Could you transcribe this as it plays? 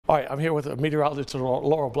All right, I'm here with meteorologist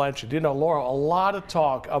Laura Blanchard. You know, Laura, a lot of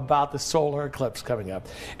talk about the solar eclipse coming up.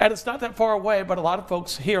 And it's not that far away, but a lot of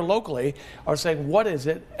folks here locally are saying, what is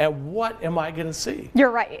it and what am I going to see?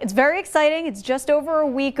 You're right. It's very exciting. It's just over a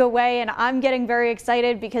week away, and I'm getting very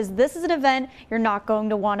excited because this is an event you're not going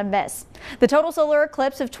to want to miss. The total solar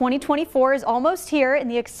eclipse of 2024 is almost here,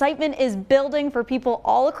 and the excitement is building for people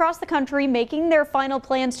all across the country making their final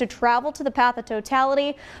plans to travel to the path of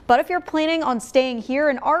totality. But if you're planning on staying here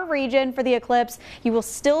in our region for the eclipse, you will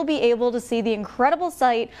still be able to see the incredible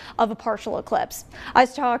sight of a partial eclipse. I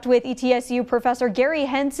talked with ETSU Professor Gary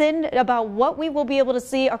Henson about what we will be able to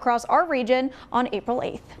see across our region on April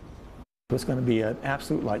 8th. It's going to be an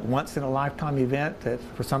absolute once-in-a-lifetime event that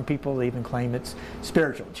for some people they even claim it's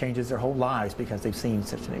spiritual. It changes their whole lives because they've seen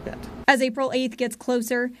such an event. As April 8th gets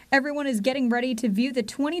closer, everyone is getting ready to view the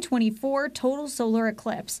 2024 total solar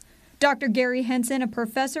eclipse. Dr. Gary Henson, a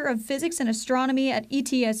professor of physics and astronomy at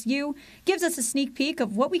ETSU, gives us a sneak peek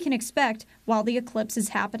of what we can expect while the eclipse is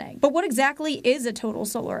happening. But what exactly is a total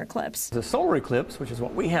solar eclipse? The solar eclipse, which is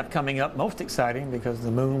what we have coming up, most exciting because the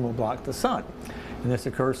moon will block the sun. And this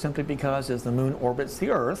occurs simply because as the moon orbits the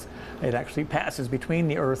Earth, it actually passes between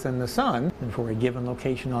the Earth and the sun. And for a given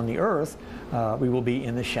location on the Earth, we will be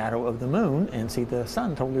in the shadow of the moon and see the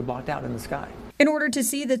sun totally blocked out in the sky. In order to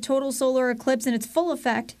see the total solar eclipse in its full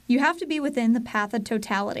effect, you have to be within the path of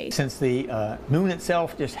totality. Since the moon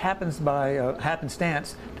itself just happens by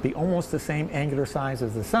happenstance to be almost the same angular size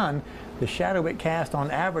as the sun, the shadow it casts on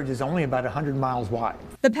average is only about 100 miles wide.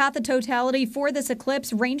 The path of totality for this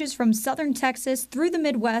eclipse ranges from southern Texas through the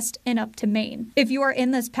Midwest and up to Maine. If you are in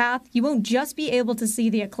this path, you won't just be able to see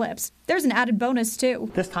the eclipse. There's an added bonus too.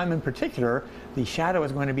 This time in particular, the shadow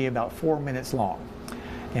is going to be about 4 minutes long.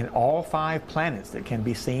 And all 5 planets that can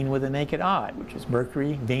be seen with the naked eye, which is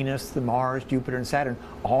Mercury, Venus, Mars, Jupiter, and Saturn,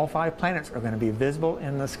 all 5 planets are going to be visible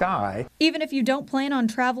in the sky. Even if you don't plan on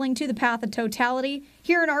traveling to the path of totality,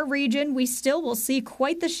 here in our region, we still will see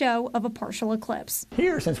quite the show of a partial eclipse.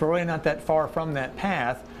 Here, since we're really not that far from that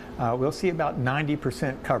path, we'll see about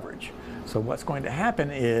 90% coverage. So what's going to happen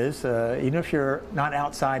is, even if you're not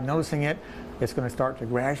outside noticing it, it's going to start to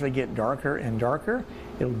gradually get darker and darker.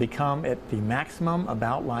 It'll become at the maximum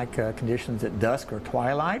about like conditions at dusk or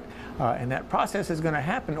twilight, and that process is going to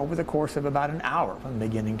happen over the course of about an hour from the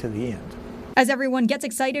beginning to the end. As everyone gets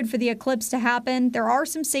excited for the eclipse to happen, there are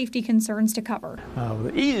some safety concerns to cover.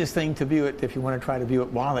 The easiest thing to view it, if you want to try to view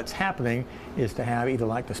it while it's happening, is to have either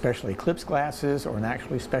like the special eclipse glasses or an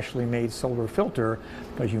actually specially made solar filter,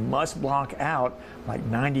 because you must block out like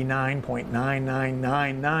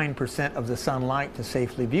 99.9999% of the sunlight to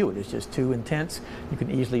safely view it. It's just too intense. You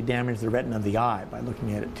can easily damage the retina of the eye by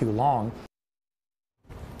looking at it too long.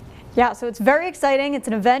 Yeah, so it's very exciting. It's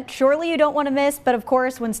an event surely you don't want to miss, but of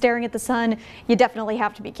course, when staring at the sun, you definitely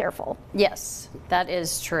have to be careful. Yes, that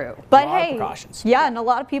is true. But a lot of hey, precautions. Yeah, and a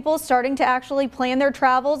lot of people starting to actually plan their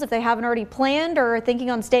travels if they haven't already planned or are thinking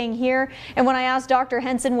on staying here. And when I asked Dr.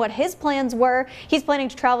 Henson what his plans were, he's planning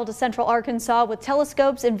to travel to Central Arkansas with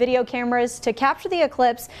telescopes and video cameras to capture the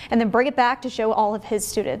eclipse and then bring it back to show all of his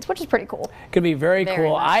students, which is pretty cool. Could be very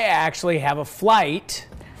cool. Nice. I actually have a flight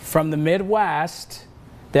from the Midwest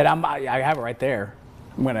that I have it right there.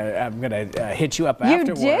 I'm gonna hit you up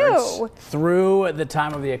afterwards. You do? Through the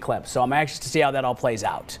time of the eclipse. So I'm anxious to see how that all plays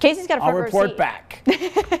out. Casey's got a front I'll row report seat. back.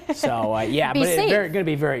 So yeah, but it's going to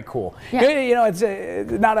be very cool. Yeah. You know, it's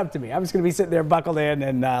not up to me. I'm just going to be sitting there buckled in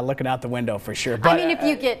and looking out the window for sure. But, I mean, if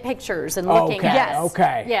you get pictures and looking okay, at Yes.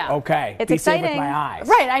 okay, Yeah. okay. It's be safe exciting. with my eyes.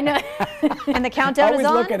 Right, I know. And the countdown Always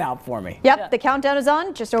is on. looking out for me. Yep, the countdown is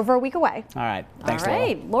on, just over a week away. All right. Thanks, All Laurel.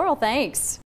 right, Laurel, thanks.